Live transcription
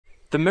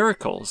The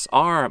miracles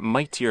are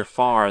mightier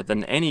far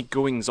than any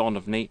goings-on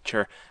of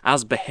nature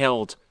as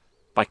beheld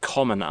by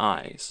common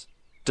eyes,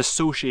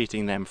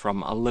 dissociating them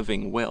from a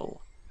living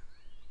will.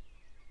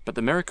 But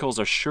the miracles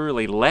are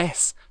surely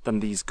less than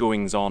these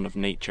goings-on of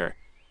nature,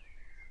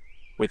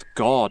 with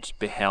God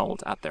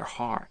beheld at their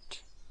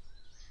heart.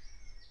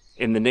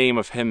 In the name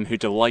of him who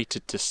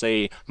delighted to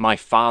say, "My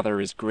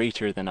Father is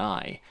greater than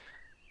I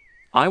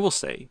will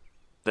say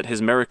that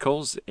his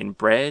miracles in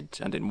bread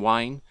and in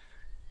wine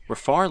were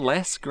far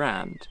less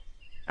grand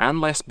and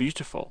less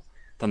beautiful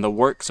than the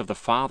works of the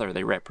Father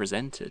they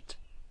represented,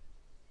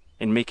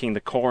 in making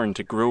the corn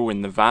to grow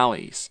in the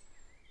valleys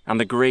and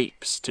the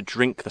grapes to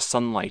drink the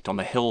sunlight on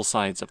the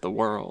hillsides of the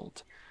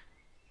world,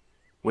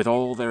 with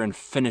all their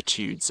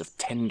infinitudes of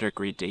tender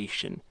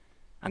gradation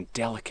and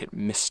delicate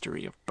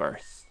mystery of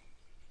birth.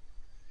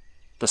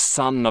 The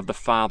Son of the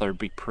Father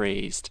be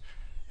praised,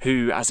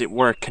 who, as it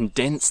were,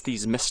 condensed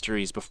these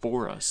mysteries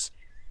before us,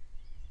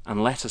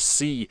 and let us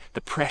see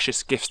the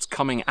precious gifts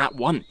coming at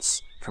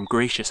once from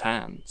gracious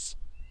hands.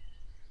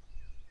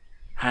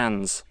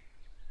 Hands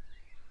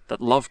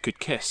that love could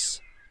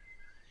kiss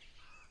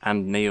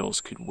and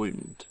nails could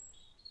wound.